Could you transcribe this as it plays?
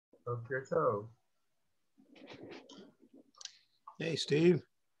Boker Tov. Hey, Steve.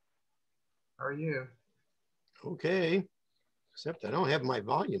 How are you? Okay, except I don't have my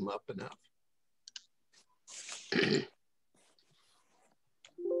volume up enough.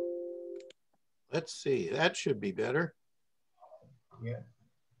 Let's see, that should be better. Yeah.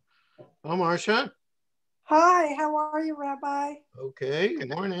 Oh, Marcia. Hi, how are you, Rabbi? Okay, good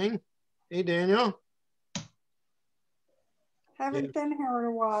morning. Hey, Daniel. Haven't been here in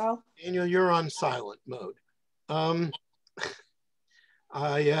a while. Daniel, you're on silent mode. I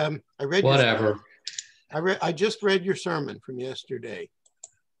read whatever. I just read your sermon from yesterday.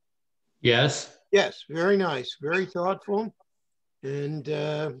 Yes. Yes, very nice, very thoughtful, and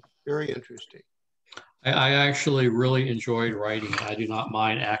very interesting. I actually really enjoyed writing it. I do not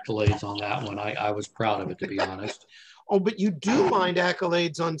mind accolades on that one. I was proud of it, to be honest. Oh, but you do mind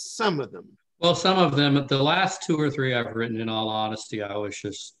accolades on some of them. Well, some of them, the last 2 or 3 I've written, in all honesty, I was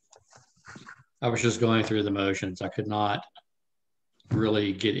just going through the motions. I could not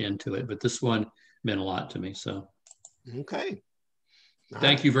really get into it, but this one meant a lot to me. So, okay.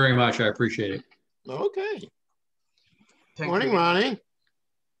 Thank you very much. I appreciate it. Okay. Morning, Ronnie.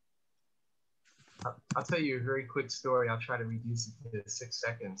 I'll tell you a very quick story. I'll try to reduce it to 6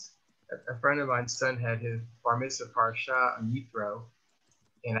 seconds. A friend of mine's son had his bar mitzvah parsha on Yithro,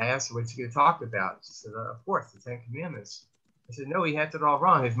 and I asked her what's he going to talk about. She said, of course, the Ten Commandments. I said, no, he had it all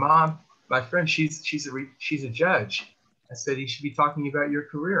wrong. His mom, my friend, she's a judge. I said, he should be talking about your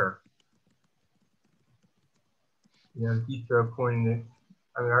career. You know, Yithro pointing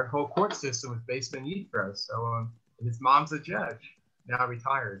at, our whole court system was based on Yithro. So his mom's a judge, now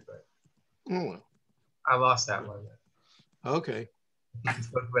retired, but I lost that one. Okay. He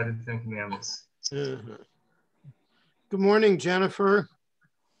spoke about the Ten Commandments. Uh-huh. Good morning, Jennifer.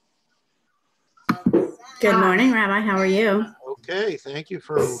 Good morning, Rabbi. How are you? Okay, thank you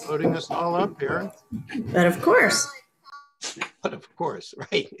for loading us all up here. But of course. But of course,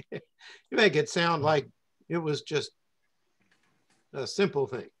 right? You make it sound like it was just a simple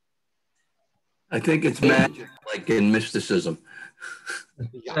thing. I think it's magic, like in mysticism.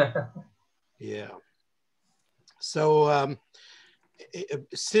 Yeah. Yeah. So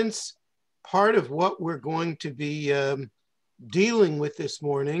since part of what we're going to be dealing with this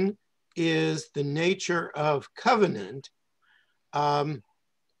morning is the nature of covenant, I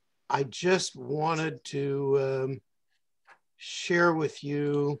just wanted to share with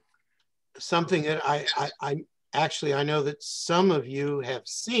you something that I know that some of you have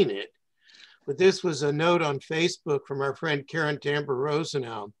seen it, but this was a note on Facebook from our friend Karen Tamber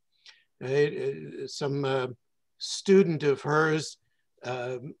Rosenau. Some student of hers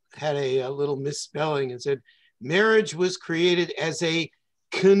had a little misspelling and said, marriage was created as a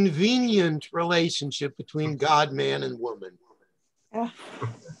convenient relationship between God, man, and woman.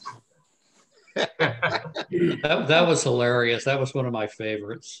 That was hilarious. That was one of my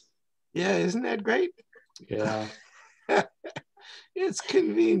favorites. Yeah, isn't that great? Yeah. It's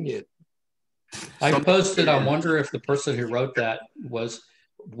convenient. I posted, I wonder if the person who wrote that was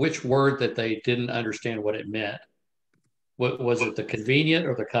which word that they didn't understand what it meant. What was it, the convenient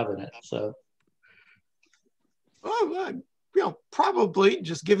or the covenant? So, probably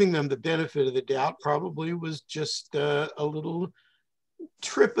just giving them the benefit of the doubt probably was just a little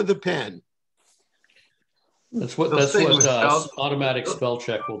trip of the pen. That's what automatic spell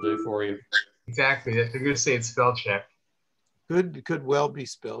check will do for you. Exactly. They're going to say it's spell check. Could well be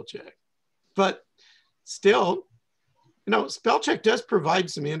spell check. But still, spell check does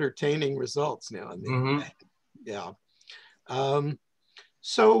provide some entertaining results now and then. Mm-hmm. Yeah.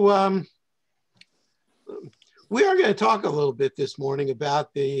 So we are going to talk a little bit this morning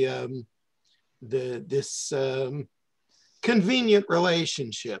about this convenient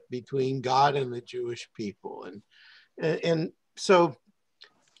relationship between God and the Jewish people, and so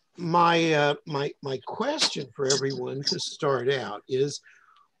my question for everyone to start out is,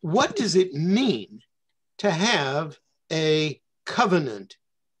 what does it mean to have a covenant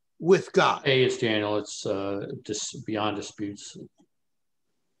with God? Hey, it's Daniel. It's beyond disputes.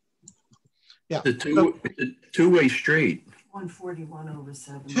 Yeah, it's a two-way street.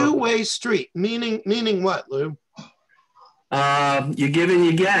 141/7. Two-way street, meaning what, Lou? You give and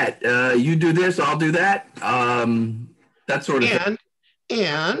you get. You do this, I'll do that. That sort of thing.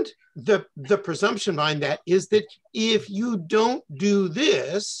 And the presumption behind that is that if you don't do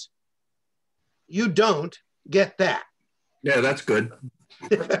this, you don't get that. Yeah, that's good.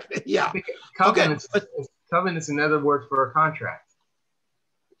 Yeah. Covenant is another word for a contract.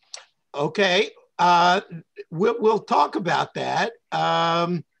 Okay. We'll talk about that.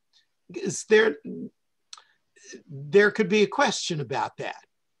 There could be a question about that.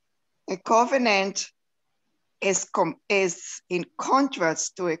 A covenant is in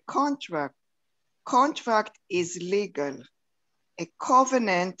contrast to a contract. Contract is legal. A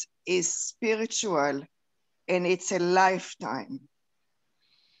covenant is spiritual, and it's a lifetime.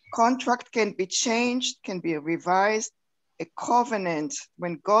 Contract can be changed, can be revised. A covenant,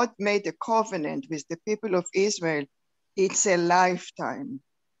 when God made a covenant with the people of Israel, it's a lifetime.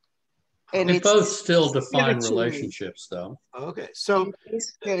 And They it's both still define spiritually. relationships, though. Okay, so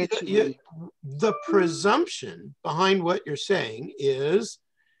Spiritually. the presumption behind what you're saying is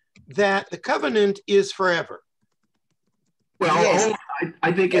that the covenant is forever. Well, Yes.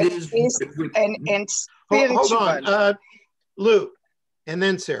 I think it is. And spiritual. Hold on, Lou, and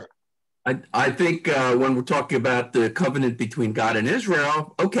then Sarah. I think when we're talking about the covenant between God and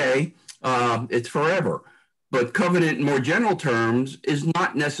Israel, okay, it's forever. But covenant in more general terms is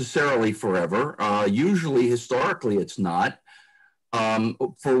not necessarily forever. Usually, historically, it's not.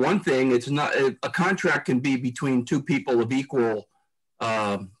 For one thing, it's not a contract can be between two people of equal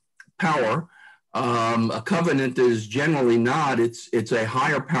power. A covenant is generally not. It's a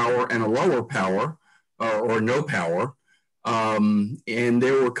higher power and a lower power, or no power. And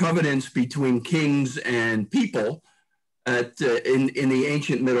there were covenants between kings and people in the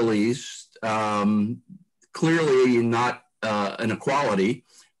ancient Middle East. Clearly not an equality,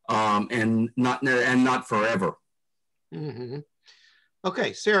 and not forever. Mm-hmm.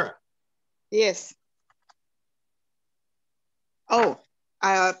 Okay, Sarah. Yes. Oh,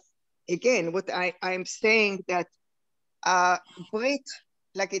 again, what I'm saying that Brit,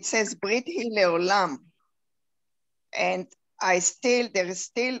 like it says, Brit hi leolam, and there is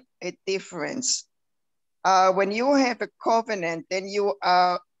still a difference. When you have a covenant, then you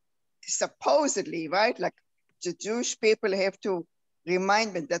are supposedly, right? Like the Jewish people have to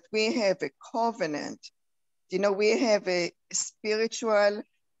remind me that we have a covenant. You know, we have a spiritual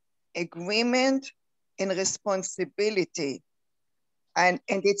agreement and responsibility. And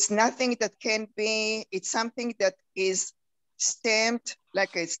it's nothing that can be, it's something that is stamped,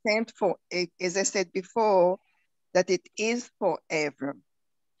 like a stamped for, as I said before, that it is forever.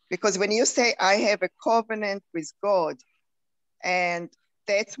 Because when you say, I have a covenant with God, and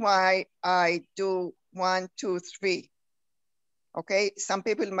that's why I do 1, 2, 3. Okay, some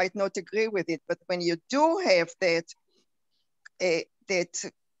people might not agree with it, but when you do have that,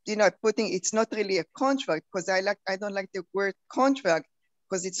 you know, it's not really a contract, because I don't like the word contract,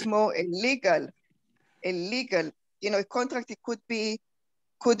 because it's more a legal, you know, a contract, it could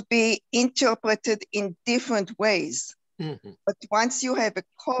be interpreted in different ways. Mm-hmm. But once you have a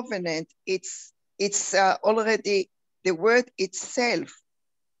covenant, it's already, the word itself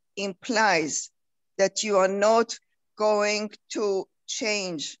implies that you are not going to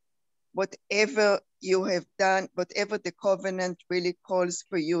change whatever you have done, whatever the covenant really calls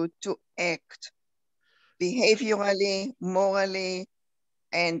for you to act behaviorally, morally,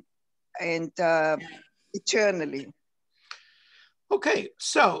 and eternally. Okay,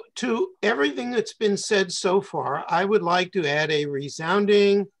 so to everything that's been said so far, I would like to add a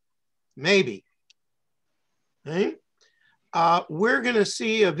resounding maybe. Okay? We're going to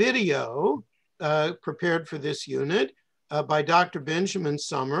see a video prepared for this unit by Dr. Benjamin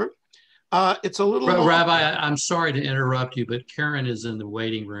Sommer. It's a little Rabbi, I'm sorry to interrupt you, but Karen is in the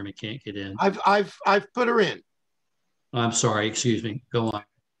waiting room and can't get in. I've put her in. I'm sorry, excuse me. Go on.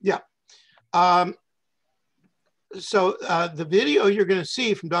 Yeah. So the video you're going to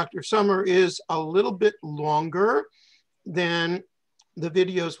see from Dr. Sommer is a little bit longer than the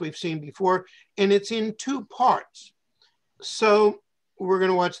videos we've seen before, and it's in 2 parts. So we're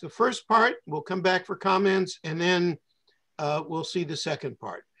going to watch the first part, we'll come back for comments, and then we'll see the second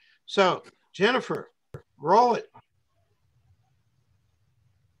part. So Jennifer, roll it.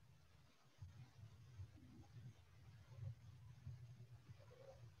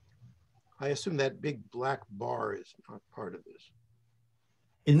 I assume that big black bar is not part of this.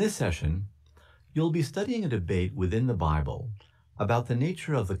 In this session, you'll be studying a debate within the Bible about the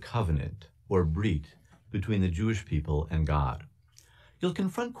nature of the covenant, or brit, between the Jewish people and God. You'll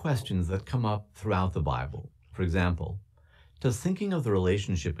confront questions that come up throughout the Bible. For example, does thinking of the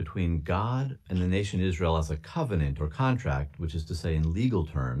relationship between God and the nation Israel as a covenant or contract, which is to say in legal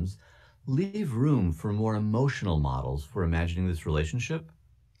terms, leave room for more emotional models for imagining this relationship?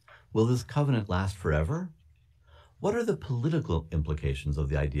 Will this covenant last forever? What are the political implications of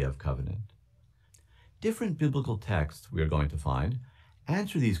the idea of covenant? Different biblical texts, we are going to find,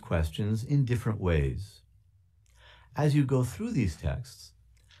 answer these questions in different ways. As you go through these texts,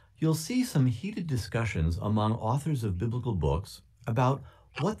 you'll see some heated discussions among authors of biblical books about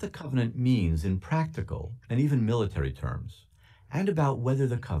what the covenant means in practical and even military terms, and about whether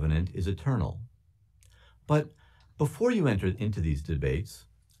the covenant is eternal. But before you enter into these debates,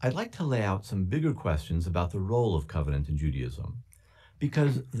 I'd like to lay out some bigger questions about the role of covenant in Judaism,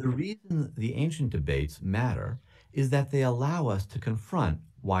 because the reason the ancient debates matter is that they allow us to confront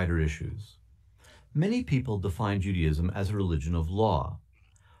wider issues. Many people define Judaism as a religion of law,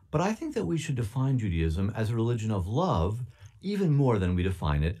 but I think that we should define Judaism as a religion of love even more than we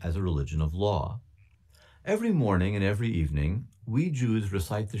define it as a religion of law. Every morning and every evening, we Jews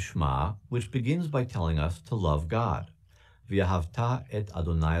recite the Shema, which begins by telling us to love God. V'ahavta et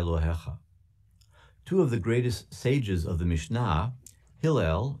Adonai Elohecha. Two of the greatest sages of the Mishnah,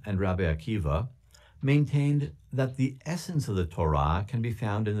 Hillel and Rabbi Akiva, maintained that the essence of the Torah can be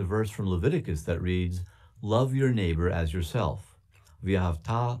found in the verse from Leviticus that reads, "Love your neighbor as yourself."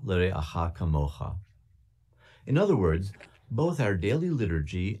 V'ahavta l're'acha kamocha. In other words, both our daily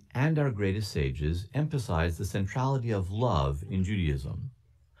liturgy and our greatest sages emphasize the centrality of love in Judaism.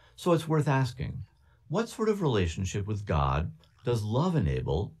 So it's worth asking, what sort of relationship with God does love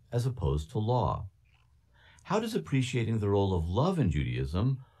enable as opposed to law? How does appreciating the role of love in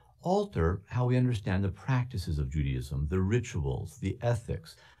Judaism alter how we understand the practices of Judaism, the rituals, the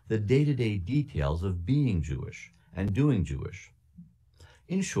ethics, the day-to-day details of being Jewish and doing Jewish?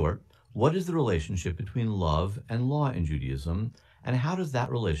 In short, what is the relationship between love and law in Judaism, and how does that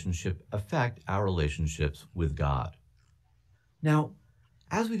relationship affect our relationships with God? Now,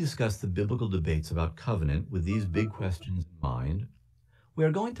 as we discuss the biblical debates about covenant with these big questions in mind, we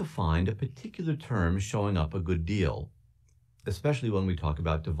are going to find a particular term showing up a good deal, especially when we talk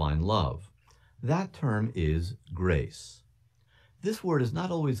about divine love. That term is grace. This word is not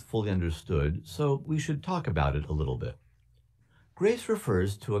always fully understood, so we should talk about it a little bit. Grace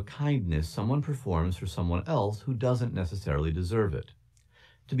refers to a kindness someone performs for someone else who doesn't necessarily deserve it.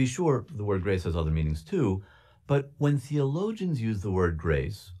 To be sure, the word grace has other meanings too, but when theologians use the word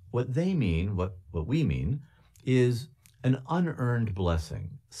grace, what they mean, what we mean, is an unearned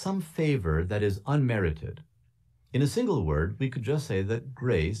blessing, some favor that is unmerited. In a single word, we could just say that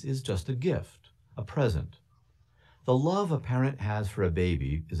grace is just a gift, a present. The love a parent has for a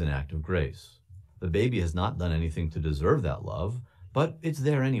baby is an act of grace. The baby has not done anything to deserve that love, but it's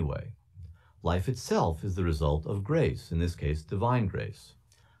there anyway. Life itself is the result of grace, in this case, divine grace.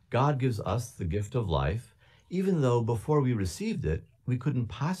 God gives us the gift of life, even though before we received it, we couldn't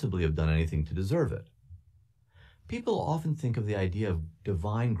possibly have done anything to deserve it. People often think of the idea of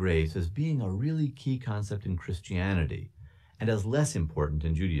divine grace as being a really key concept in Christianity and as less important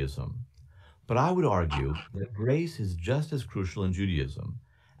in Judaism. But I would argue that grace is just as crucial in Judaism,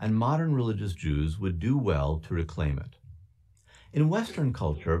 and modern religious Jews would do well to reclaim it. In Western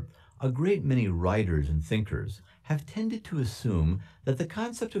culture, a great many writers and thinkers have tended to assume that the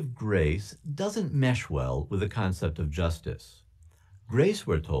concept of grace doesn't mesh well with the concept of justice. Grace,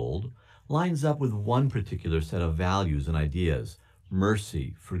 we're told, lines up with one particular set of values and ideas: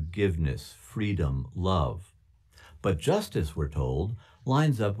 mercy, forgiveness, freedom, love. But justice, we're told,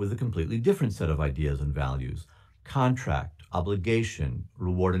 lines up with a completely different set of ideas and values: contract, obligation,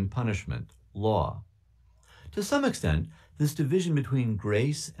 reward and punishment, law. To some extent, this division between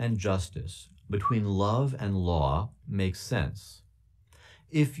grace and justice, between love and law, makes sense.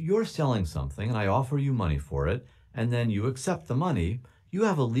 If you're selling something and I offer you money for it, and then you accept the money, you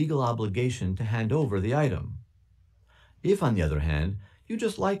have a legal obligation to hand over the item. If, on the other hand, you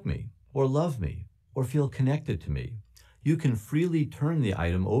just like me, or love me, or feel connected to me, you can freely turn the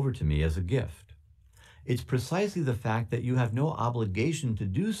item over to me as a gift. It's precisely the fact that you have no obligation to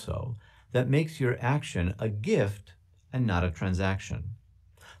do so that makes your action a gift and not a transaction.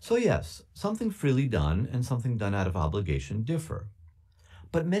 So yes, something freely done and something done out of obligation differ.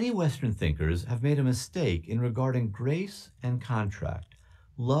 But many Western thinkers have made a mistake in regarding grace and contract,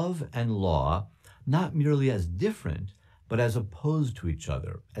 love and law, not merely as different, but as opposed to each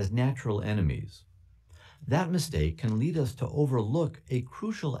other, as natural enemies. That mistake can lead us to overlook a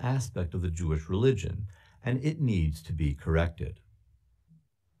crucial aspect of the Jewish religion, and it needs to be corrected.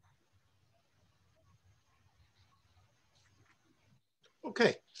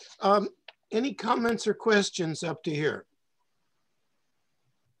 Okay. Any comments or questions up to here?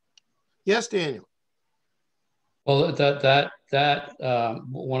 Yes, Daniel. Well,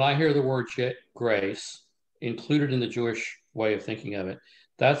 when I hear the word grace included in the Jewish way of thinking of it,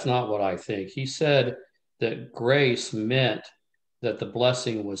 that's not what I think. He said that grace meant that the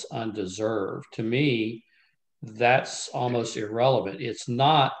blessing was undeserved. To me, that's almost irrelevant. It's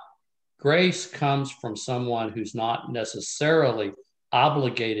not, grace comes from someone who's not necessarily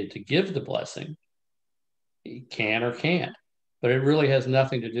obligated to give the blessing. He can or can't, but it really has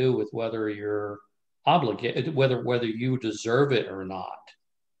nothing to do with whether you're obligated, whether you deserve it or not.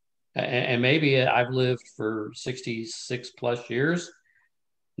 And maybe I've lived for 66 plus years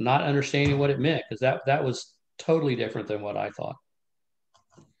not understanding what it meant, because that was totally different than what I thought.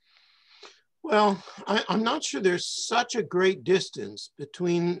 Well, I'm not sure there's such a great distance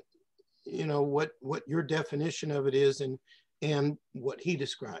between, you know, what your definition of it is and what he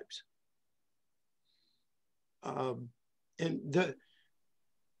describes. And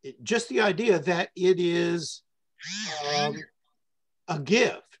just the idea that it is a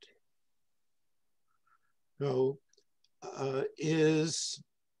gift, you know, is,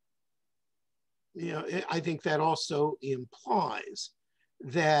 you know, I think that also implies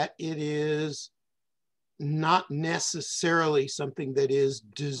that it is not necessarily something that is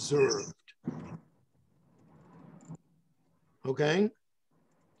deserved. Okay.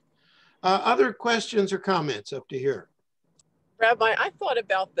 Other questions or comments up to here? Rabbi, I thought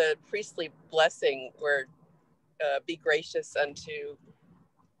about the priestly blessing where be gracious unto,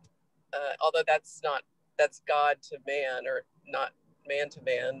 although that's God to man, or not man to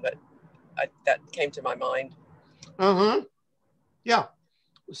man, but that came to my mind. Uh-huh. Yeah.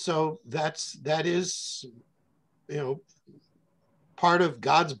 So that is, you know, part of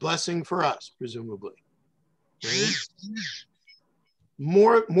God's blessing for us, presumably. Right?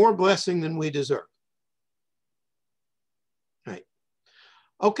 More blessing than we deserve. Right.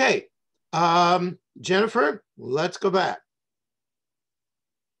 Okay. Jennifer, let's go back.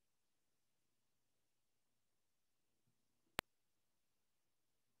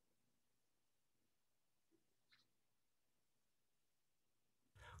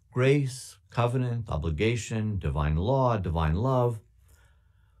 Grace, covenant, obligation, divine law, divine love.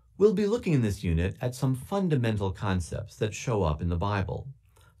 We'll be looking in this unit at some fundamental concepts that show up in the Bible.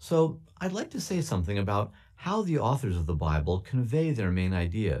 So I'd like to say something about how the authors of the Bible convey their main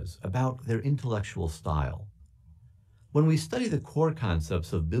ideas, about their intellectual style. When we study the core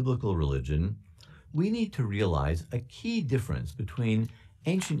concepts of biblical religion, we need to realize a key difference between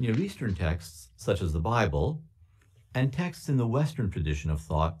ancient Near Eastern texts, such as the Bible, and texts in the Western tradition of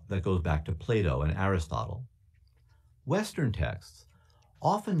thought that goes back to Plato and Aristotle. Western texts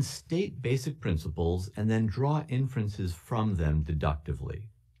often state basic principles and then draw inferences from them deductively.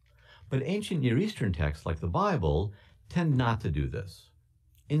 But ancient Near Eastern texts like the Bible tend not to do this.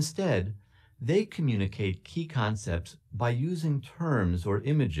 Instead, they communicate key concepts by using terms or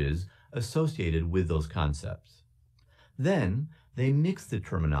images associated with those concepts. Then, they mix the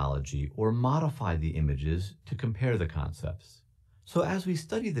terminology or modify the images to compare the concepts. So as we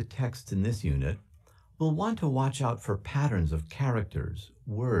study the text in this unit, we'll want to watch out for patterns of characters,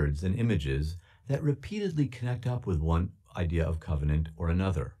 words, and images that repeatedly connect up with one idea of covenant or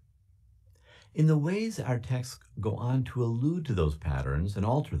another. In the ways our texts go on to allude to those patterns and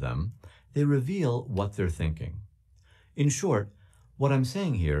alter them, they reveal what they're thinking. In short, what I'm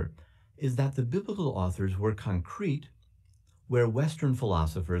saying here is that the biblical authors were concrete where Western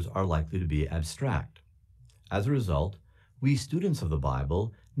philosophers are likely to be abstract. As a result, we students of the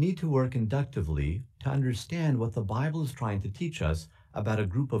Bible need to work inductively to understand what the Bible is trying to teach us about a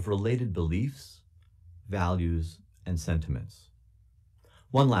group of related beliefs, values, and sentiments.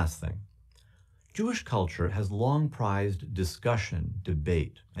 One last thing. Jewish culture has long prized discussion,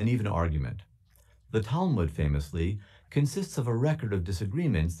 debate, and even argument. The Talmud, famously, consists of a record of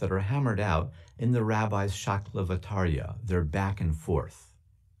disagreements that are hammered out in the rabbis' shaklavataria, their back and forth.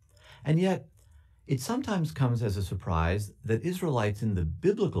 And yet, it sometimes comes as a surprise that Israelites in the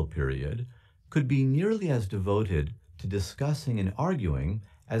biblical period could be nearly as devoted to discussing and arguing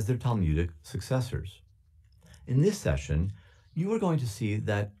as their Talmudic successors. In this session, you are going to see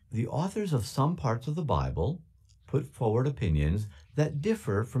that the authors of some parts of the Bible put forward opinions that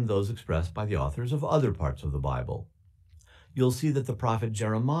differ from those expressed by the authors of other parts of the Bible. You'll see that the prophet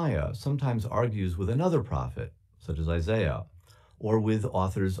Jeremiah sometimes argues with another prophet, such as Isaiah, or with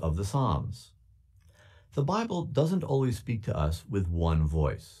authors of the Psalms. The Bible doesn't always speak to us with one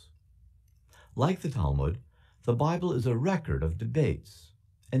voice. Like the Talmud, the Bible is a record of debates,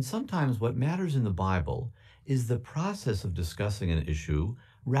 and sometimes what matters in the Bible is the process of discussing an issue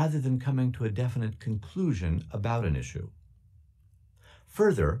rather than coming to a definite conclusion about an issue.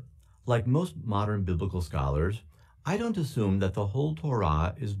 Further, like most modern biblical scholars, I don't assume that the whole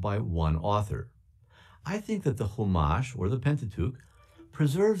Torah is by one author. I think that the Chumash, or the Pentateuch,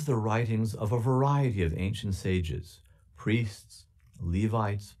 preserves the writings of a variety of ancient sages, priests,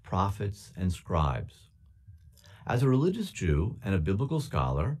 Levites, prophets, and scribes. As a religious Jew and a biblical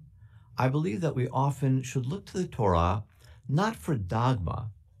scholar, I believe that we often should look to the Torah not for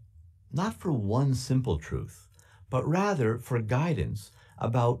dogma, not for one simple truth, but rather for guidance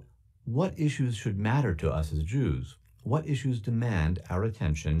about What issues should matter to us as Jews? What issues demand our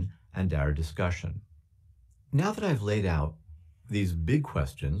attention and our discussion? Now that I've laid out these big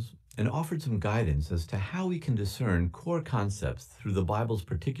questions and offered some guidance as to how we can discern core concepts through the Bible's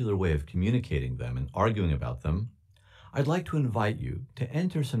particular way of communicating them and arguing about them, I'd like to invite you to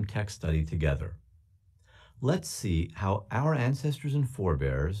enter some text study together. Let's see how our ancestors and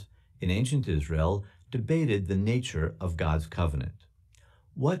forebears in ancient Israel debated the nature of God's covenant.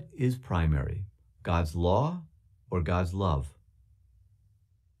 What is primary, God's law or God's love?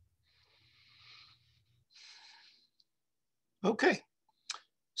 Okay,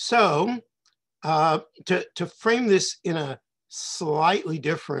 so to frame this in a slightly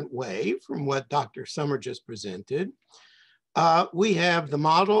different way from what Dr. Sommer just presented, we have the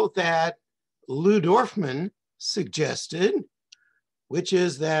model that Lou Dorfman suggested, which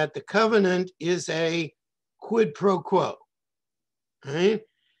is that the covenant is a quid pro quo. Right?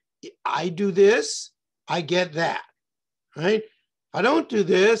 I do this, I get that. Right? If I don't do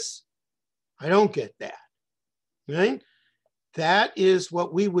this, I don't get that. Right? That is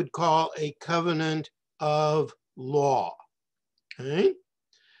what we would call a covenant of law. Okay?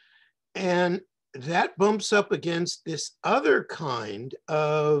 And that bumps up against this other kind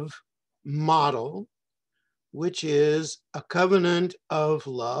of model, which is a covenant of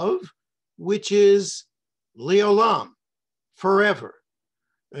love, which is leolam, forever,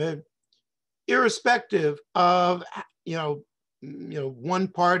 irrespective of one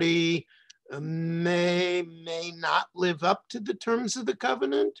party may not live up to the terms of the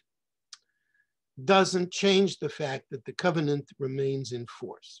covenant, doesn't change the fact that the covenant remains in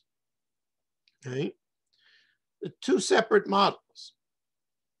force. Okay? The two separate models.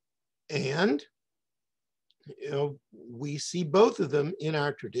 And we see both of them in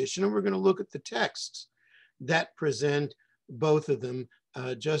our tradition, and we're going to look at the texts that present both of them,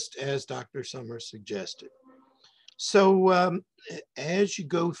 just as Dr. Sommer suggested. So as you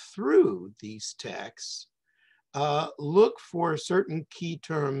go through these texts, look for certain key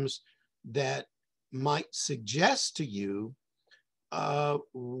terms that might suggest to you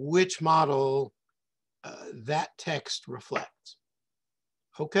which model that text reflects.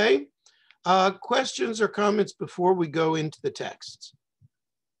 Okay? Questions or comments before we go into the texts?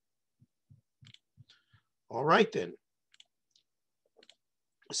 All right then.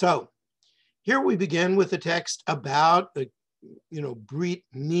 So here we begin with a text about the, Brit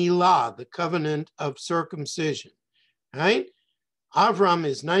Milah, the covenant of circumcision, right? Avram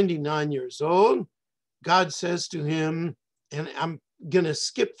is 99 years old. God says to him, and I'm going to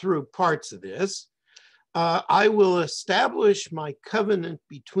skip through parts of this, I will establish my covenant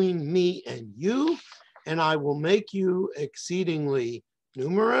between me and you, and I will make you exceedingly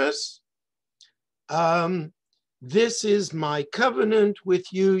numerous. This is my covenant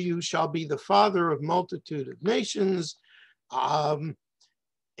with you. You shall be the father of multitude of nations. And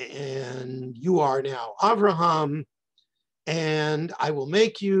you are now Abraham. And I will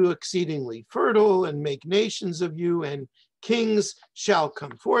make you exceedingly fertile and make nations of you, and kings shall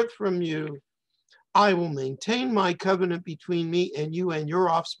come forth from you. I will maintain my covenant between me and you and your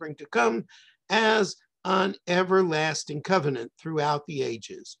offspring to come as an everlasting covenant throughout the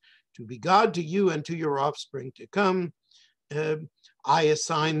ages. To be God to you and to your offspring to come. I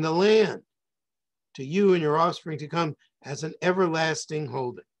assign the land to you and your offspring to come as an everlasting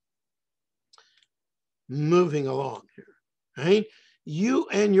holding. Moving along here, right? You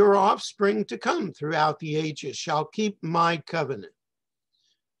and your offspring to come throughout the ages shall keep my covenant.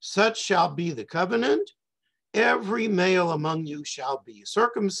 Such shall be the covenant. Every male among you shall be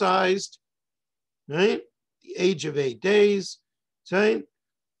circumcised, right? The age of 8 days, right?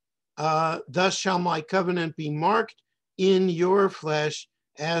 Thus shall my covenant be marked in your flesh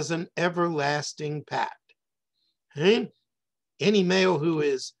as an everlasting pact. Okay? Any male who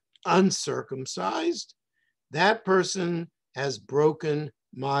is uncircumcised, that person has broken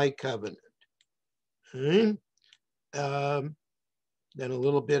my covenant. Okay? Then a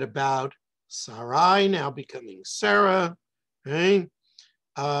little bit about Sarai now becoming Sarah. Okay?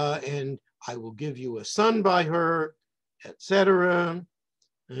 And I will give you a son by her, etc.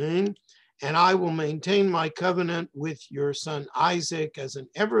 And I will maintain my covenant with your son Isaac as an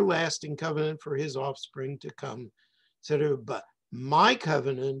everlasting covenant for his offspring to come, etc. But my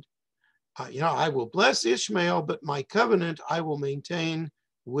covenant, I will bless Ishmael, but my covenant I will maintain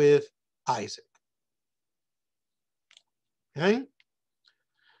with Isaac. Okay?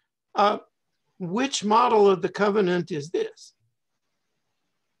 Which model of the covenant is this?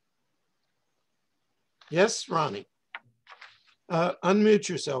 Yes, Ronnie. Unmute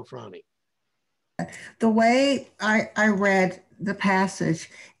yourself, Ronnie. The way I read the passage,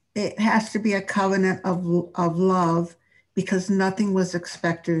 it has to be a covenant of love because nothing was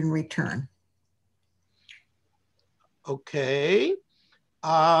expected in return. Okay.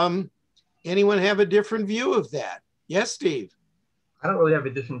 Anyone have a different view of that? Yes, Steve. I don't really have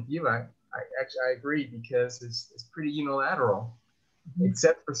a different view. I agree because it's pretty unilateral,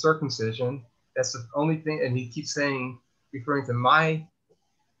 except for circumcision. That's the only thing. And he keeps saying, referring to my,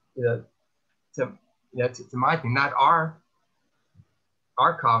 to my thing, not our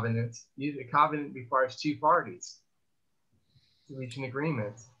covenant. The covenant requires two parties to reach an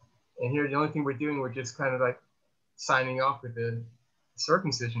agreement. And here, the only thing we're doing, we're just kind of like signing off with the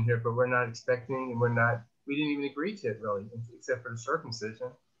circumcision here, but we're not expecting, and we didn't even agree to it really, except for the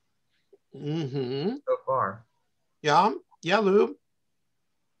circumcision. So far. Yeah, Lou.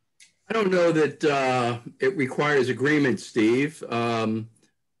 I don't know that it requires agreement, Steve. I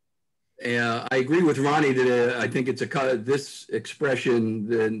agree with Ronnie that I think it's this expression,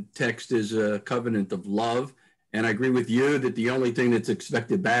 the text is a covenant of love. And I agree with you that the only thing that's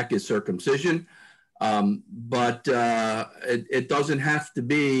expected back is circumcision. But it doesn't have to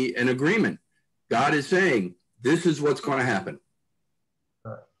be an agreement. God is saying, this is what's going to happen.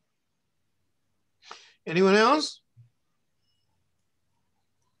 Anyone else?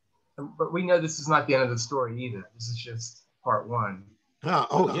 But we know this is not the end of the story either. This is just part one. Yeah.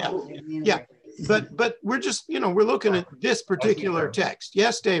 But we're just, we're looking at this particular text.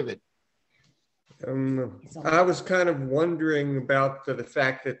 Yes, David. I was kind of wondering about the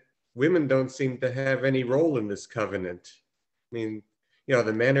fact that women don't seem to have any role in this covenant. I mean,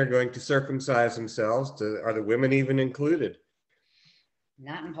 the men are going to circumcise themselves. Are the women even included?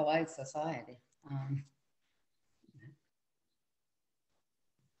 Not in polite society.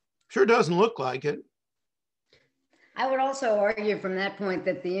 Sure doesn't look like it. I would also argue from that point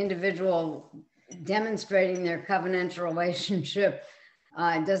that the individual demonstrating their covenantal relationship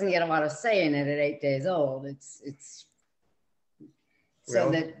doesn't get a lot of say in it at 8 days old. It's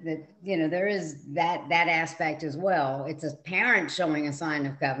so that there is that aspect as well. It's a parent showing a sign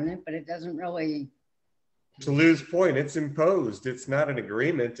of covenant, but it doesn't really. To Lou's point, it's imposed. It's not an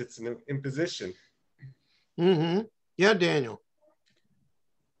agreement. It's an imposition. Yeah, Daniel.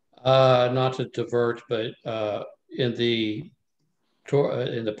 Not to divert, but in the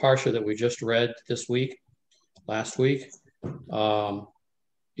parsha that we just read last week,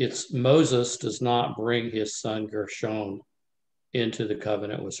 it's Moses does not bring his son Gershon into the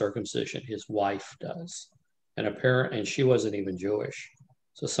covenant with circumcision. His wife does, and she wasn't even Jewish.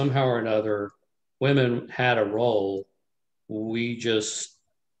 So somehow or another, women had a role. We just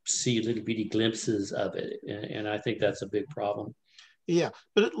see little bitty glimpses of it, and I think that's a big problem. Yeah,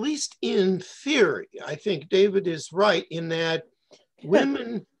 but at least in theory, I think David is right in that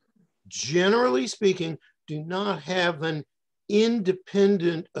women, generally speaking, do not have an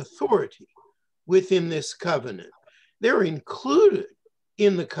independent authority within this covenant. They're included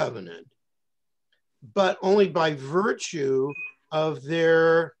in the covenant, but only by virtue of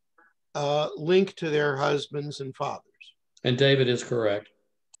their link to their husbands and fathers. And David is correct.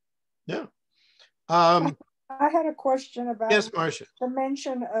 Yeah. I had a question about Marcia. The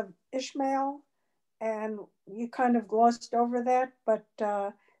mention of Ishmael, and you kind of glossed over that, but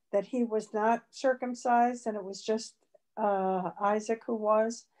that he was not circumcised and it was just Isaac who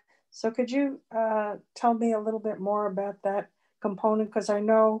was. So could you tell me a little bit more about that component? Because I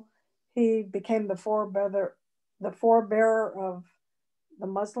know he became the forebearer of the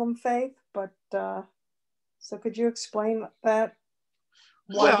Muslim faith, but so could you explain that?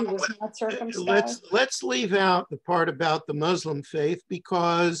 Why he was not circumcised? Let's leave out the part about the Muslim faith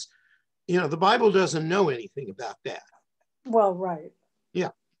because, the Bible doesn't know anything about that. Well, right. Yeah.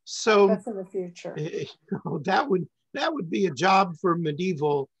 So that's in the future. That would be a job for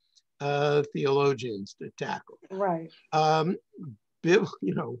medieval theologians to tackle. Right.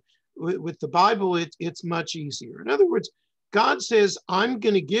 With the Bible, it's much easier. In other words, God says, I'm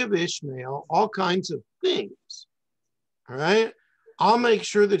going to give Ishmael all kinds of things. All right. I'll make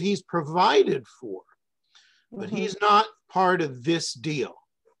sure that he's provided for, but he's not part of this deal,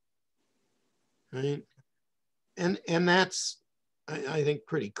 right? And that's, I think,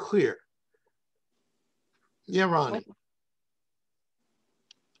 pretty clear. Yeah, Ronnie.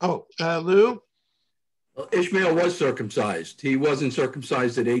 Oh, Lou? Well, Ishmael was circumcised. He wasn't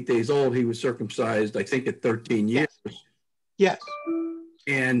circumcised at 8 days old. He was circumcised, I think, at 13 years. Yes.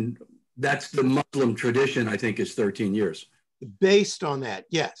 And that's the Muslim tradition, I think, is 13 years. Based on that,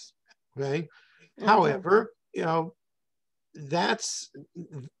 yes. Okay. However, that's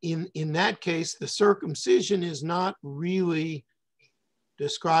in that case, the circumcision is not really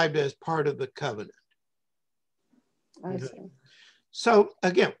described as part of the covenant. I see. So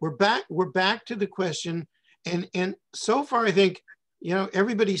again, we're back to the question. And so far, I think, you know,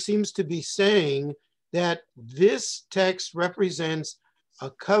 everybody seems to be saying that this text represents a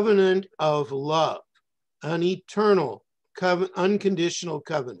covenant of love, an eternal unconditional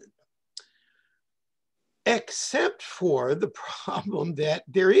covenant. Except for the problem that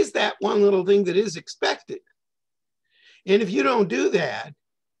there is that one little thing that is expected. And if you don't do that,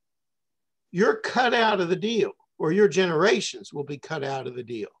 you're cut out of the deal, or your generations will be cut out of the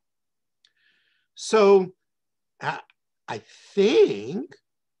deal. So I think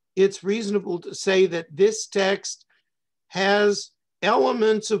it's reasonable to say that this text has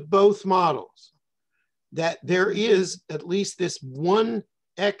elements of both models, that there is at least this one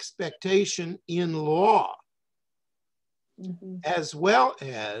expectation in law, as well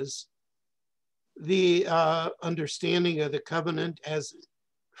as the understanding of the covenant as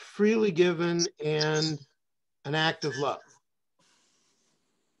freely given and an act of love.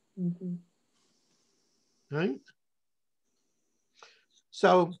 Right?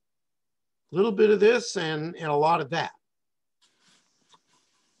 So a little bit of this and a lot of that.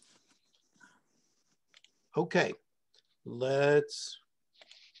 Okay, let's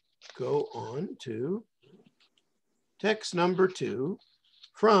go on to text number 2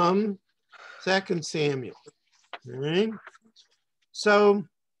 from 2 Samuel. All right. So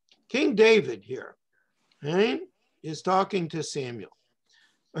King David here, right, is talking to Samuel,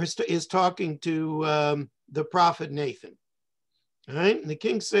 or is talking to the prophet Nathan. All right. And the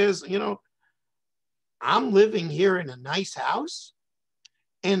king says, you know, I'm living here in a nice house,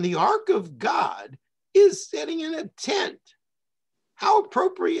 and the ark of God is sitting in a tent. How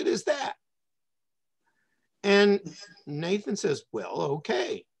appropriate is that? And Nathan says, well,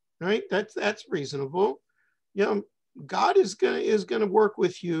 okay, right? That's reasonable. You know, God is gonna work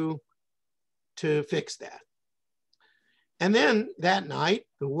with you to fix that. And then that night,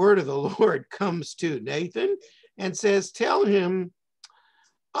 the word of the Lord comes to Nathan and says, tell him,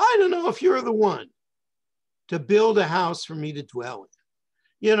 I don't know if you're the one to build a house for me to dwell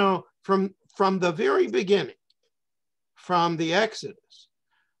in. You know, from the very beginning, from the Exodus,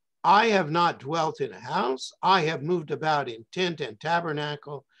 I have not dwelt in a house. I have moved about in tent and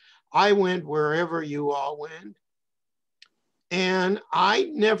tabernacle. I went wherever you all went. And I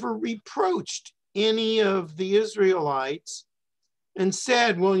never reproached any of the Israelites and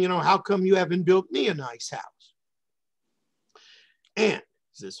said, well, you know, how come you haven't built me a nice house? And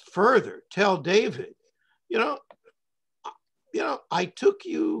this further, tell David, you know, I took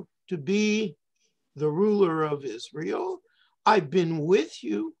you to be the ruler of Israel. I've been with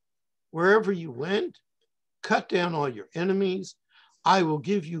you wherever you went, cut down all your enemies. I will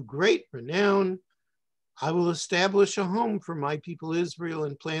give you great renown. I will establish a home for my people Israel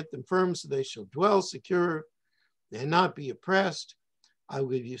and plant them firm so they shall dwell secure and not be oppressed. I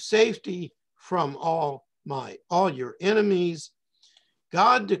will give you safety from all your enemies.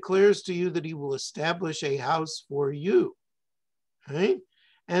 God declares to you that he will establish a house for you. Right?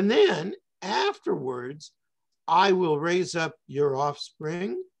 And then afterwards, I will raise up your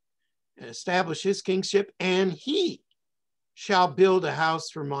offspring and establish his kingship, and he shall build a house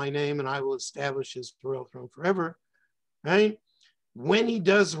for my name, and I will establish his royal throne forever. Right? When he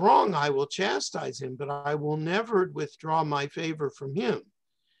does wrong, I will chastise him, but I will never withdraw my favor from him,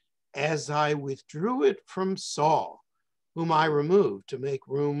 as I withdrew it from Saul, whom I removed to make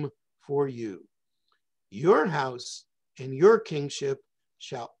room for you. Your house and your kingship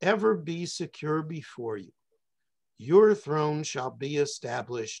shall ever be secure before you. Your throne shall be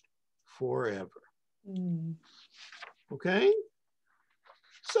established forever. Okay?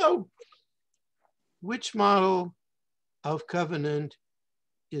 So, which model of covenant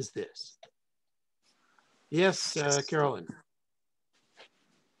is this? Yes, Carolyn.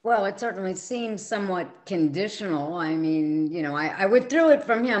 Well, it certainly seems somewhat conditional. I mean, you know, I withdrew it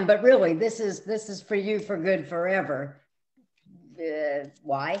from him, but really, this is for you for good forever.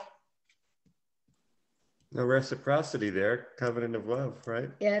 Why? No reciprocity there. Covenant of love, right?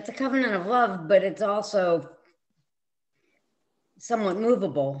 Yeah, it's a covenant of love, but it's also somewhat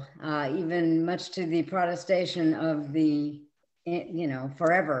movable, even much to the protestation of the, you know,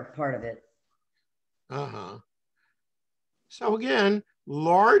 forever part of it. So again,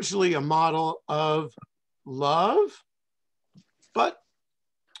 largely a model of love, but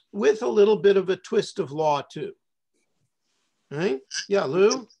with a little bit of a twist of law too. Right? Yeah,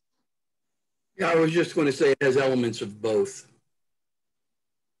 Lou? Yeah, I was just going to say it has elements of both.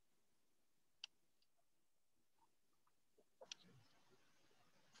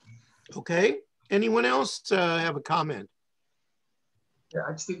 Okay. Anyone else have a comment? Yeah,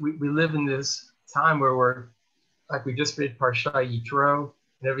 I just think we live in this time where we're like we just read Parsha Yitro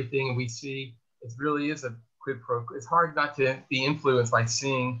and everything, and we see it really is a quid pro quo. It's hard not to be influenced by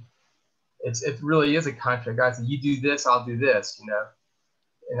seeing it really is a contract. God said, you do this, I'll do this, you know.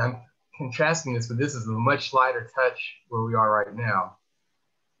 And I'm contrasting this, but this is a much lighter touch where we are right now.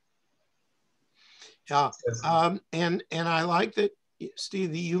 Yeah, and I like that,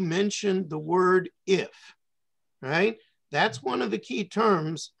 Steve, you mentioned the word if, right? That's one of the key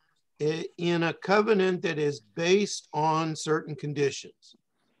terms in a covenant that is based on certain conditions,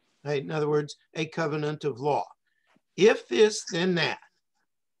 right? In other words, a covenant of law. If this, then that.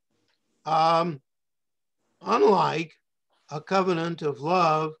 Unlike a covenant of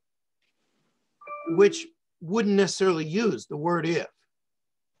love, which wouldn't necessarily use the word if.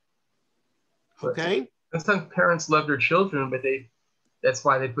 Okay? And some parents love their children, but that's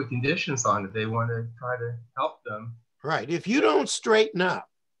why they put conditions on it. They want to try to help them. Right. If you don't straighten up.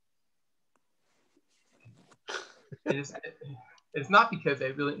 It's not because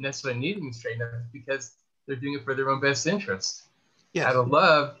they really necessarily need them to straighten up. It's because they're doing it for their own best interest. Yes. Out of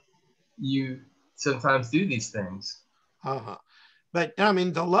love, you sometimes do these things. But I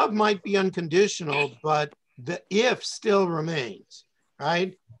mean, the love might be unconditional, but the if still remains,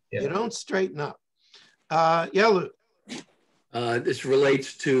 right? Yeah. You don't straighten up. Lou. This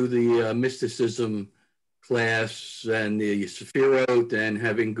relates to the mysticism class and the Sephirot and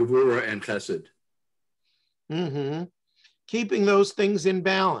having Gevurah and Chesed. Mm-hmm. Keeping those things in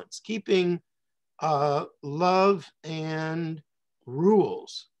balance, keeping love and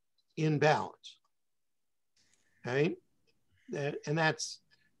rules in balance, right? And that's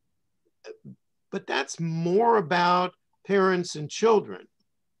more about parents and children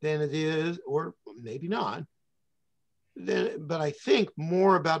than it is, or maybe not, but I think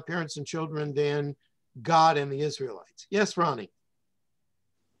more about parents and children than God and the Israelites. Yes, Ronnie.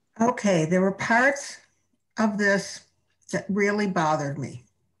 Okay, there were parts of this that really bothered me.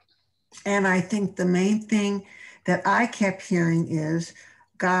 And I think the main thing that I kept hearing is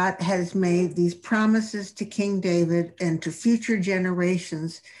God has made these promises to King David and to future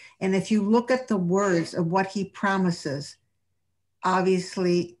generations. And if you look at the words of what he promises,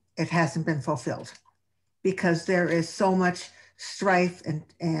 obviously it hasn't been fulfilled because there is so much strife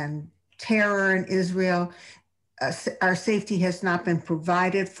and terror in Israel. Our safety has not been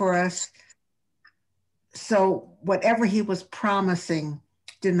provided for us. So whatever he was promising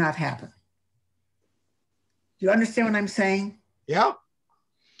did not happen. Do you understand what I'm saying? Yeah.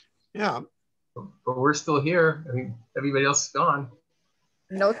 Yeah. But we're still here. I mean, everybody else is gone.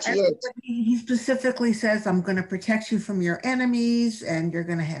 Not yet. He specifically says, I'm going to protect you from your enemies and you're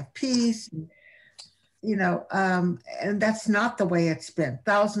going to have peace. You know, and that's not the way it's been.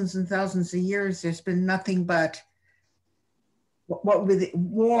 Thousands and thousands of years, there's been nothing but what with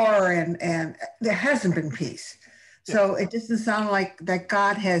war and there hasn't been peace. So it doesn't sound like that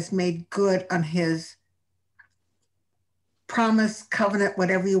God has made good on his promise, covenant,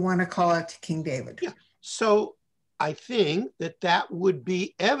 whatever you want to call it, to King David. Yeah. So I think that would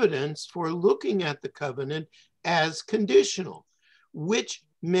be evidence for looking at the covenant as conditional, which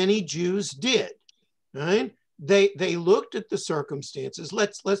many Jews did, right? They looked at the circumstances.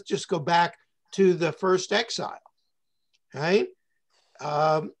 Let's just go back to the first exile, right?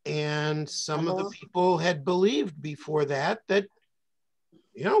 And some of the people had believed before that,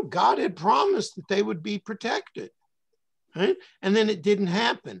 you know, God had promised that they would be protected, right? And then it didn't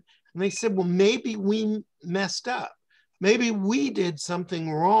happen. And they said, well, maybe we messed up. Maybe we did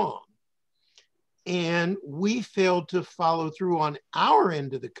something wrong. And we failed to follow through on our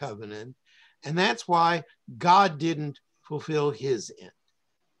end of the covenant. And that's why God didn't fulfill his end,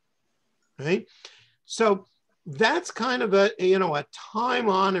 right? So that's kind of a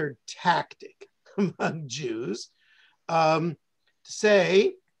time-honored tactic among Jews to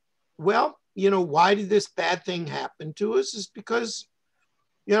say, well, you know, why did this bad thing happen to us? Is because,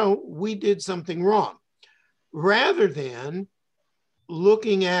 you know, we did something wrong, rather than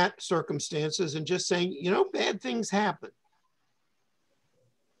looking at circumstances and just saying, you know, bad things happen.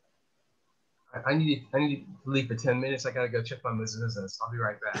 I need to leave for 10 minutes. I got to go check on this business. I'll be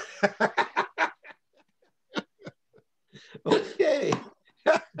right back. Okay.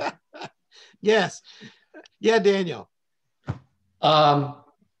 Yes. Yeah, Daniel.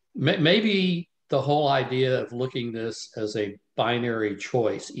 Maybe the whole idea of looking this as a binary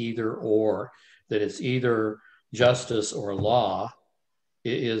choice, either or, that it's either justice or law,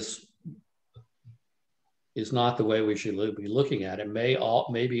 is not the way we should be looking at it.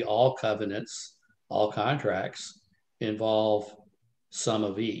 Maybe all covenants, all contracts involve some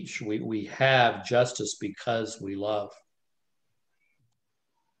of each. We have justice because we love.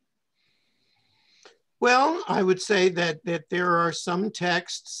 Well, I would say that there are some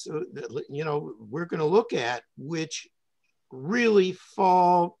texts, that, we're going to look at which really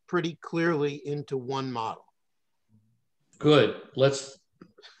fall pretty clearly into one model. Good.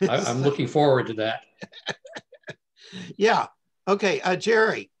 I'm looking forward to that. Yeah. Okay.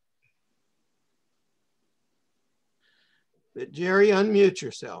 Jerry. Jerry, unmute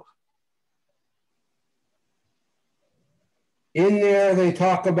yourself. In there, they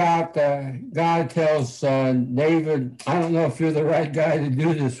talk about God tells David, I don't know if you're the right guy to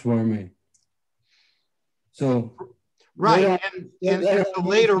do this for me. So, right. And so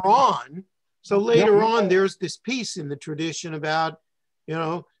later on, there's this piece in the tradition about,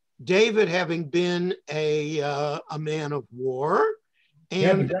 David having been a man of war,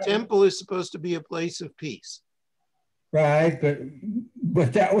 and the temple is supposed to be a place of peace. Right,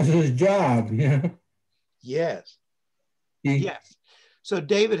 but that was his job, Yes. Yes. So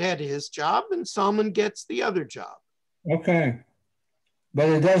David had his job and Solomon gets the other job. Okay. But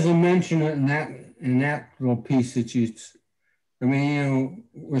it doesn't mention it in that little piece that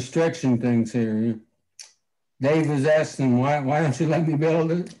we're stretching things here. David's asking, why don't you let me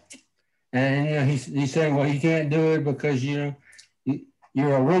build it? And he's saying, well, you can't do it because you're a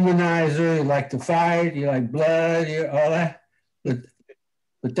womanizer, you like to fight, you like blood, all that.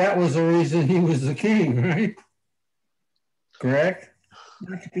 But that was the reason he was the king, right? Correct?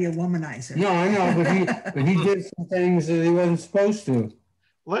 Not to be a womanizer. No, I know, but he did some things that he wasn't supposed to.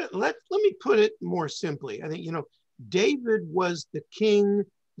 Let me put it more simply. I think, David was the king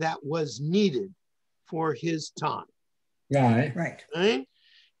that was needed for his time. Right. Right?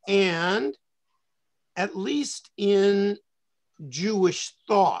 And at least in Jewish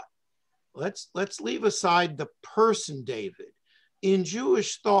thought, let's leave aside the person David. In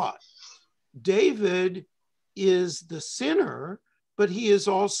Jewish thought, David is the sinner, but he is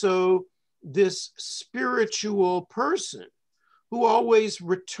also this spiritual person who always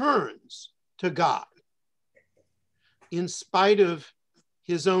returns to God in spite of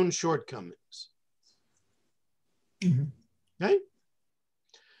his own shortcomings. Mm-hmm. Okay?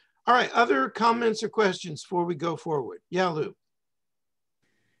 All right, other comments or questions before we go forward? Yeah, Lou.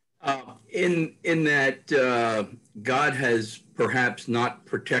 In that God has perhaps not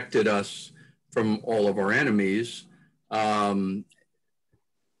protected us from all of our enemies. I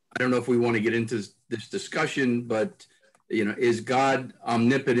don't know if we want to get into this discussion, but is God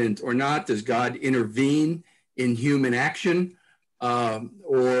omnipotent or not? Does God intervene in human action,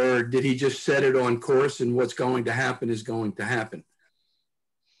 or did he just set it on course and what's going to happen is going to happen?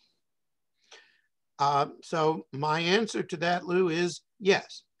 So my answer to that, Lou, is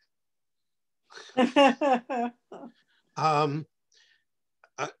yes.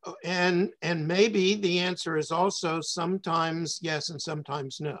 And maybe the answer is also sometimes yes and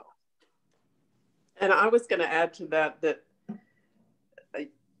sometimes no. And I was going to add to that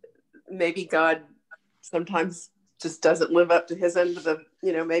maybe God sometimes just doesn't live up to his end of the,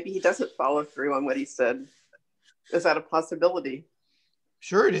 maybe he doesn't follow through on what he said. Is that a possibility?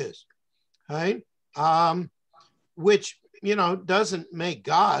 Sure it is, right? Which, doesn't make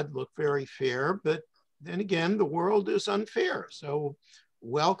God look very fair, but then again, the world is unfair. So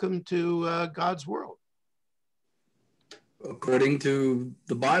welcome to God's world. According to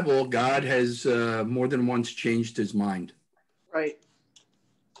the Bible, God has more than once changed his mind. Right.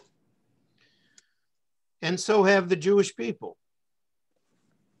 And so have the Jewish people.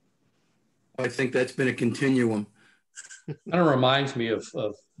 I think that's been a continuum. Kind of reminds me of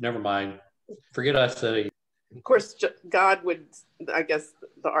never mind. Forget I said it. Of course, God would, I guess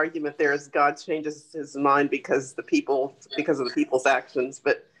the argument there is God changes his mind because of the people's actions.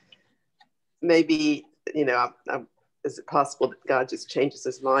 But maybe, is it possible that God just changes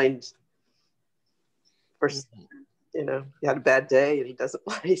his mind? First, he had a bad day and he doesn't,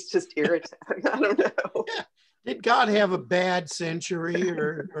 he's just irritating. I don't know. Yeah. Did God have a bad century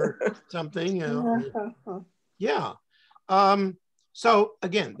or something? Yeah. So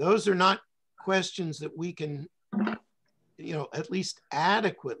again, those are not questions that we can, at least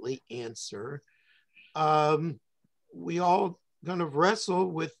adequately answer. We all kind of wrestle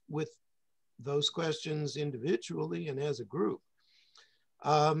with those questions individually and as a group.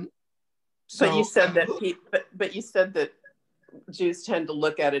 But you said that Jews tend to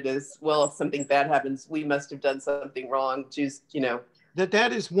look at it as, well, if something bad happens, we must have done something wrong. Jews,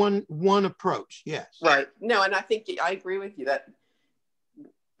 that is one approach. Yes. Right. No, and I think I agree with you that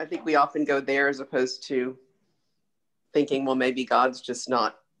I think we often go there as opposed to thinking, well, maybe God's just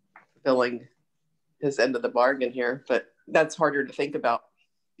not fulfilling his end of the bargain here, but that's harder to think about.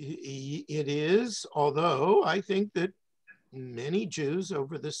 It is, although I think that many Jews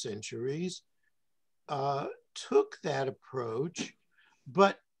over the centuries took that approach,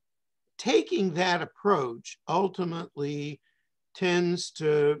 but taking that approach ultimately tends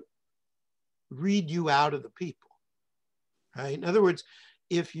to read you out of the people, right? In other words,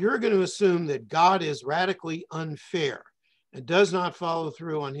 if you're going to assume that God is radically unfair and does not follow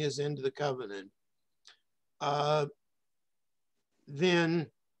through on his end of the covenant, then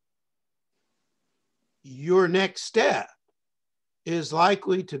your next step is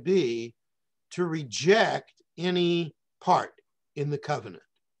likely to be to reject any part in the covenant.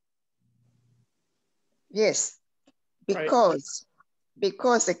 Yes, because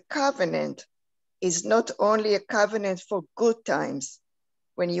a covenant is not only a covenant for good times.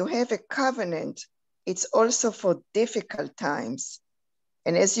 When you have a covenant, it's also for difficult times.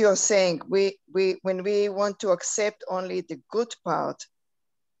 And as you're saying, when we want to accept only the good part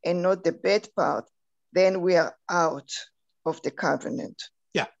and not the bad part, then we are out of the covenant.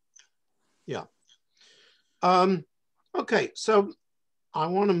 Yeah, yeah. Okay, so I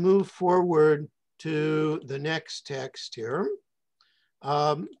want to move forward to the next text here.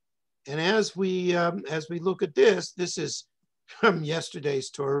 And as we look at this, this is from yesterday's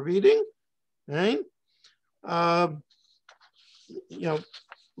Torah reading, right? You know,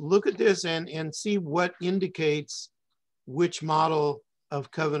 look at this and see what indicates which model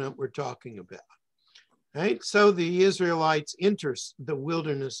of covenant we're talking about, right? So the Israelites enter the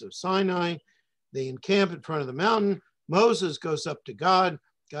wilderness of Sinai. They encamp in front of the mountain. Moses goes up to God.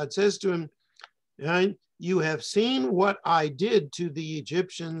 God says to him, right, you have seen what I did to the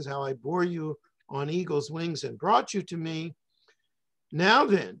Egyptians, how I bore you on eagle's wings and brought you to me. Now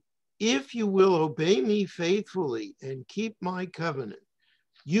then, if you will obey me faithfully and keep my covenant,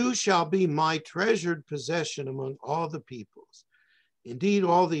 you shall be my treasured possession among all the peoples. Indeed,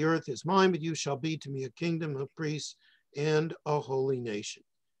 all the earth is mine, but you shall be to me a kingdom of priests and a holy nation.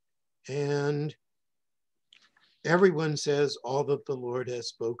 And everyone says, all that the Lord has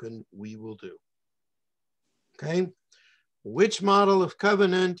spoken, we will do. Okay, which model of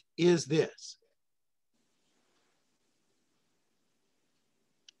covenant is this?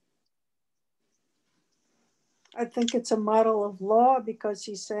 I think it's a model of law because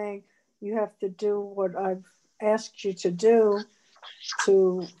he's saying you have to do what I've asked you to do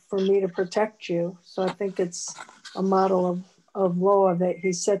for me to protect you. So I think it's a model of law that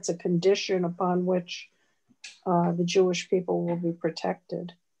he sets a condition upon which the Jewish people will be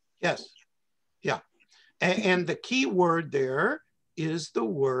protected. Yes, yeah. And the key word there is the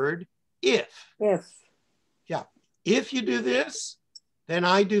word if. If. Yeah, if you do this, then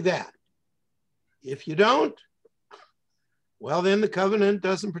I do that. If you don't, well, then the covenant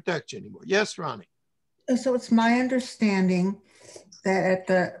doesn't protect you anymore. Yes, Ronnie. So it's my understanding that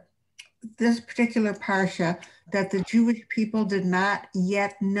at this particular parsha, that the Jewish people did not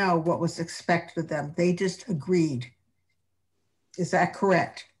yet know what was expected of them. They just agreed. Is that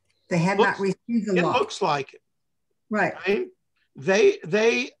correct? They had not received the law. It looks like it. Right.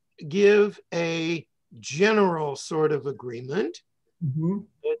 They give a general sort of agreement. Mm-hmm.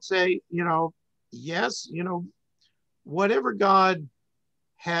 They'd say, yes, whatever God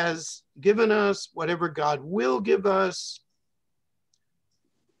has given us, whatever God will give us,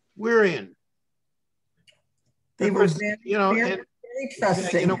 we're in. They were very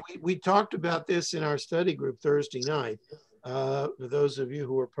trusting. We talked about this in our study group Thursday night. For those of you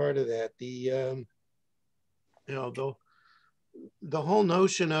who were part of that, the whole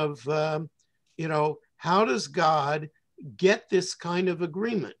notion of, how does God get this kind of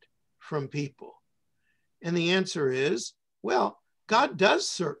agreement from people? And the answer is, well, God does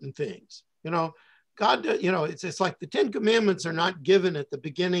certain things. God, it's like the 10 Commandments are not given at the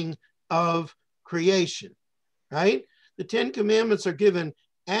beginning of creation, right? The 10 Commandments are given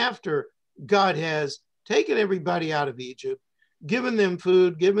after God has taken everybody out of Egypt, given them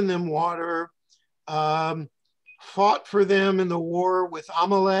food, given them water, fought for them in the war with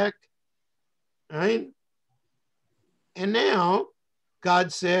Amalek, right? And now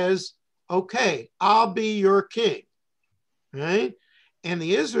God says, okay, I'll be your king, right? And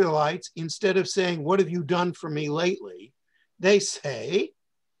the Israelites, instead of saying, what have you done for me lately? They say,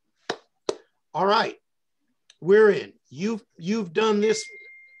 all right, we're in. You've done this.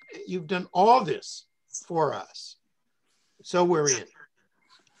 You've done all this for us. So we're in.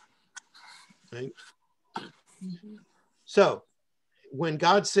 Right? Mm-hmm. So when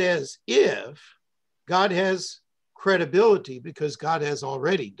God says if, God has credibility because God has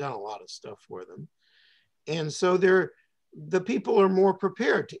already done a lot of stuff for them. And so the people are more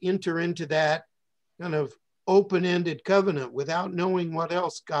prepared to enter into that kind of open-ended covenant without knowing what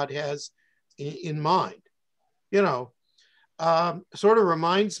else God has in mind. Sort of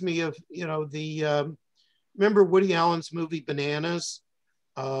reminds me of, remember Woody Allen's movie Bananas,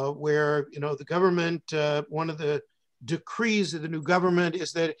 where, you know, the government, one of the decrees of the new government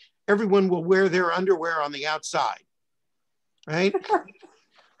is that everyone will wear their underwear on the outside, right?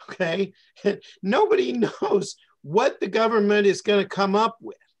 Okay, nobody knows what the government is going to come up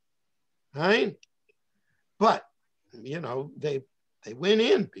with, right? But, you know, they went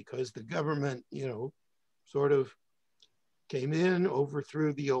in because the government, you know, sort of came in,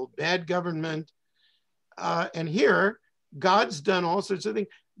 overthrew the old bad government. And here, God's done all sorts of things.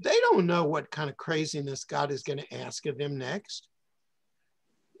 They don't know what kind of craziness God is going to ask of them next.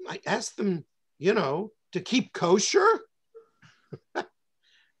 I ask them, you know, to keep kosher. You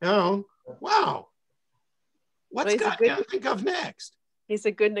know, wow. What's God going to think of next? He's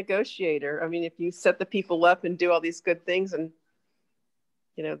a good negotiator. I mean, if you set the people up and do all these good things, and,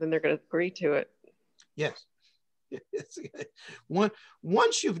 you know, then they're going to agree to it. Yes.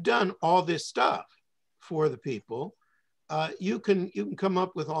 Once you've done all this stuff for the people, you can come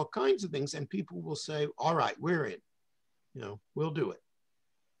up with all kinds of things, and people will say, all right, we're in, you know, we'll do it.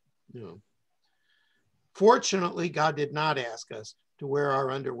 You know, fortunately, God did not ask us to wear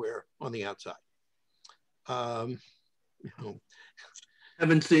our underwear on the outside. You know,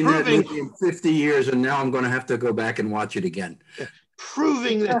 Haven't seen that movie in 50 years, and now I'm going to have to go back and watch it again.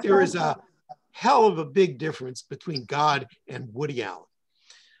 Proving that there is a hell of a big difference between God and Woody Allen.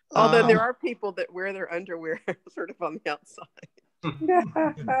 Although there are people that wear their underwear sort of on the outside.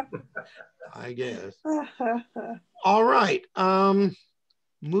 I guess. All right.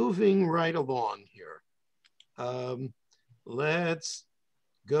 Moving right along here. Let's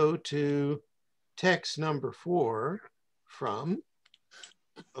go to text number 4 from,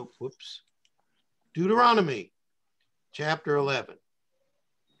 Deuteronomy chapter 11.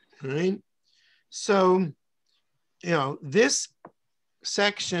 All right. So, you know, this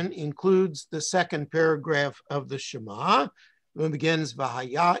section includes the second paragraph of the Shema. It begins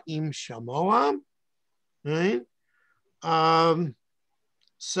V'haya im shamoa, right?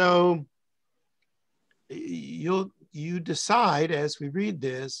 So you decide as we read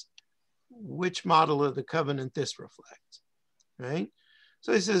this which model of the covenant this reflects, right?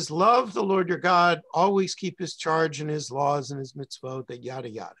 So he says, love the Lord your God, always keep his charge and his laws and his mitzvot, that yada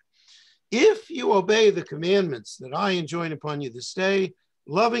yada. If you obey the commandments that I enjoin upon you this day,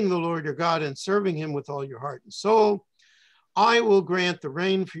 loving the Lord your God and serving him with all your heart and soul, I will grant the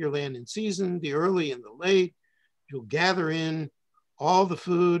rain for your land in season, the early and the late. You'll gather in all the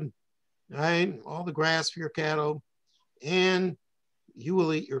food, right? All the grass for your cattle, and you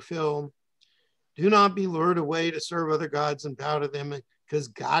will eat your fill. Do not be lured away to serve other gods and bow to them, because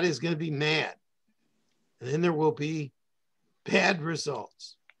God is going to be mad. And then there will be bad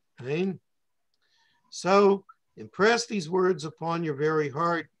results. Right? So impress these words upon your very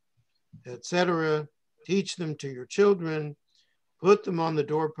heart, etc. Teach them to your children. Put them on the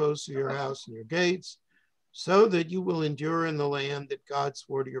doorposts of your house and your gates, so that you will endure in the land that God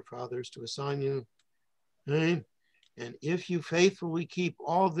swore to your fathers to assign you. Right? And if you faithfully keep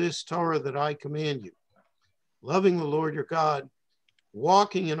all this Torah that I command you, loving the Lord your God,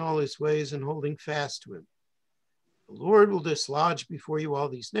 walking in all his ways and holding fast to him, the Lord will dislodge before you all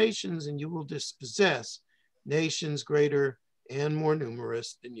these nations, and you will dispossess nations greater and more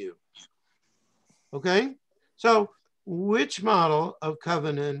numerous than you. Okay? So which model of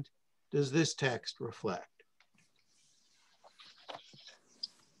covenant does this text reflect?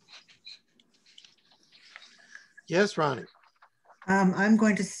 Yes, Ronnie. I'm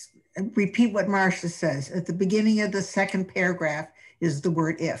going to repeat what Marcia says. At the beginning of the second paragraph is the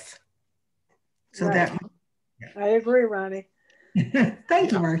word if. So right. that. I agree, Ronnie.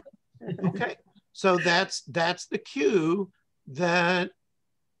 Thank you, Marcia. Okay, so that's the cue that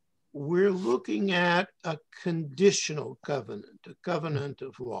we're looking at a conditional covenant, a covenant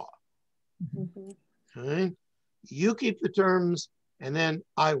of law. Mm-hmm. Okay, you keep the terms, and then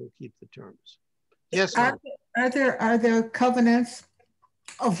I will keep the terms. Yes, are there covenants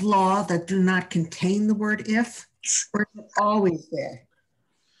of law that do not contain the word if, or is it always there?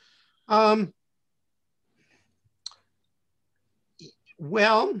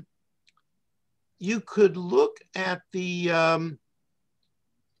 Well, you could look at the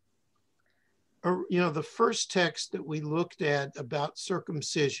the first text that we looked at about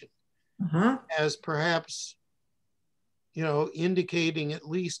circumcision as perhaps, indicating at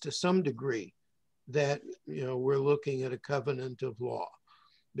least to some degree that, we're looking at a covenant of law,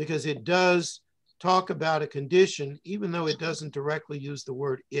 because it does talk about a condition, even though it doesn't directly use the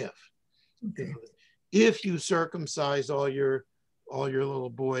word if. Okay. If you circumcise all your little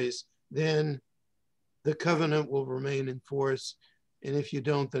boys, then the covenant will remain in force. And if you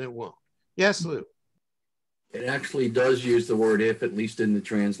don't, then it won't. Yes, Lou. It actually does use the word if, at least in the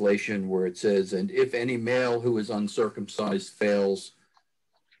translation where it says, and if any male who is uncircumcised fails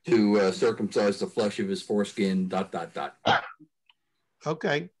to circumcise the flesh of his foreskin, ...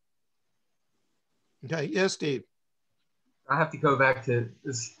 Okay. Okay. Yes, Steve. I have to go back to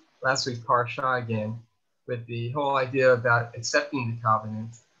this last week's Parsha again with the whole idea about accepting the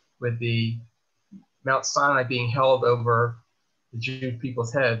covenant, with the Mount Sinai being held over the Jewish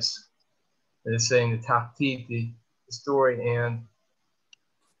people's heads. They're saying the Taftit, the story, and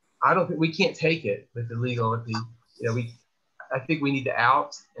I don't think we can't take it with the legal, with the, I think we need to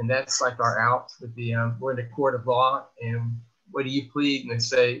out, and that's like our out with the, we're in the court of law, and what do you plead? And they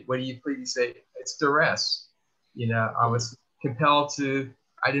say, what do you plead? You say, it's duress. I was compelled to,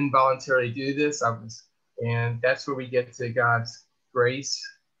 I didn't voluntarily do this. And that's where we get to God's grace.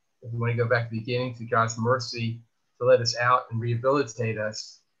 If we want to go back to the beginning, to God's mercy to let us out and rehabilitate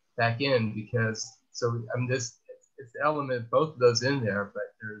us back in, because, it's the element of both of those in there, but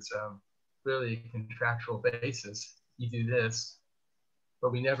there's clearly a contractual basis. You do this,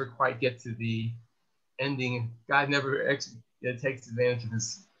 but we never quite get to the ending. God never takes advantage of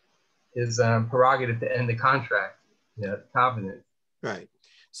his prerogative to end the contract, the covenant. Right.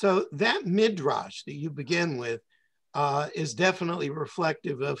 So that midrash that you begin with is definitely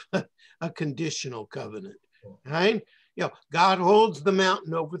reflective of a conditional covenant, right? God holds the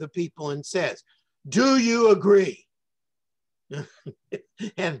mountain over the people and says, do you agree?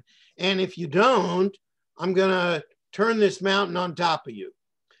 and if you don't, I'm going to turn this mountain on top of you.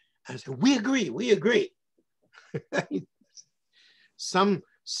 I said, we agree. some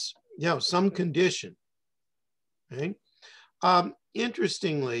condition. Okay?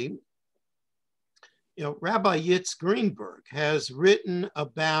 Interestingly, Rabbi Yitz Greenberg has written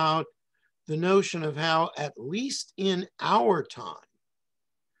about the notion of how, at least in our time,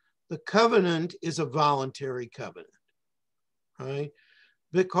 the covenant is a voluntary covenant, right?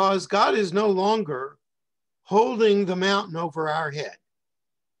 Because God is no longer holding the mountain over our head.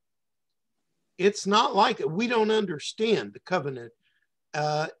 It's not like it. We don't understand the covenant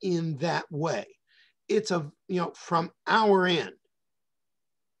in that way. It's from our end,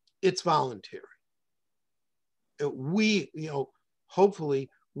 it's voluntary. We, hopefully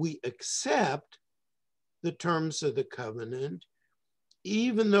we accept the terms of the covenant,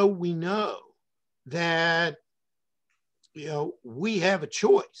 even though we know that, we have a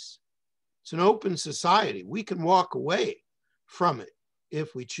choice. It's an open society. We can walk away from it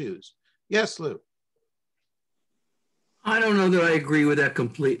if we choose. Yes, Lou. I don't know that I agree with that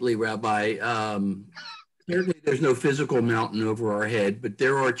completely, Rabbi. Certainly there's no physical mountain over our head, but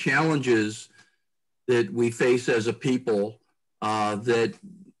there are challenges that we face as a people that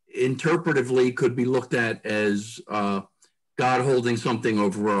interpretively could be looked at as God holding something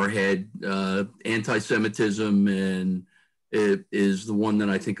over our head. Anti-Semitism, and it is the one that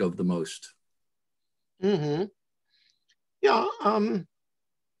I think of the most. Mm-hmm. Yeah,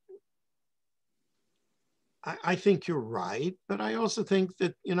 I think you're right, but I also think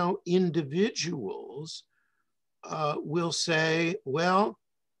that, individuals will say, well,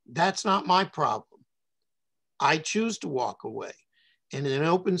 that's not my problem. I choose to walk away. And in an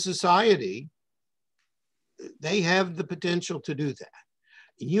open society, they have the potential to do that.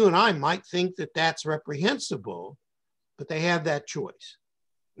 You and I might think that that's reprehensible, but they have that choice.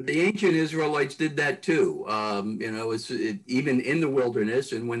 The ancient Israelites did that too. Even in the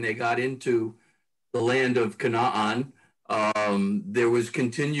wilderness, and when they got into the land of Canaan, there was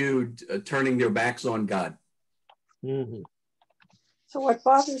continued turning their backs on God. Mm-hmm. So what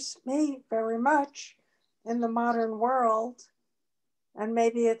bothers me very much in the modern world, and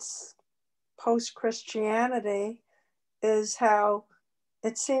maybe it's post-Christianity, is how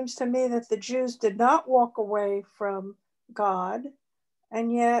it seems to me that the Jews did not walk away from God,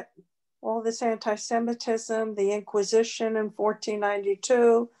 and yet all this anti-Semitism, the Inquisition in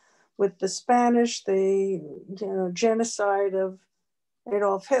 1492, with the Spanish, the genocide of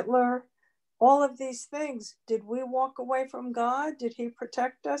Adolf Hitler, all of these things, did we walk away from God? Did he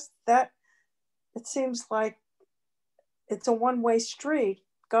protect us? That, it seems like it's a one-way street.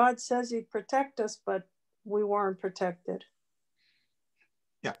 God says he'd protect us, but we weren't protected.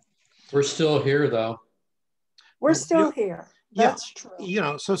 Yeah. We're still here, though. We're still here. That's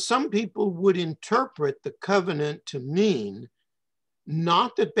true. So some people would interpret the covenant to mean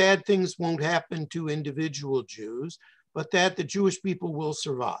not that bad things won't happen to individual Jews, but that the Jewish people will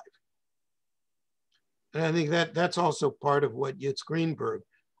survive. And I think that's also part of what Yitz Greenberg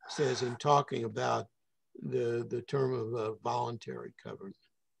says in talking about the term of voluntary covenant.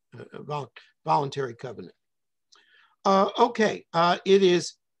 Voluntary covenant. Okay, it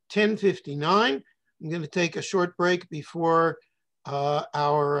is 10:59. I'm going to take a short break before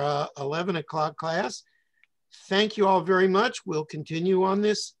our 11 o'clock class. Thank you all very much. We'll continue on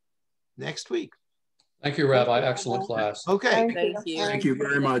this next week. Thank you, Rabbi. Excellent class. Okay. Thank you. Thank you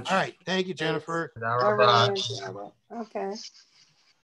very much. All right. Thank you, Jennifer. Okay.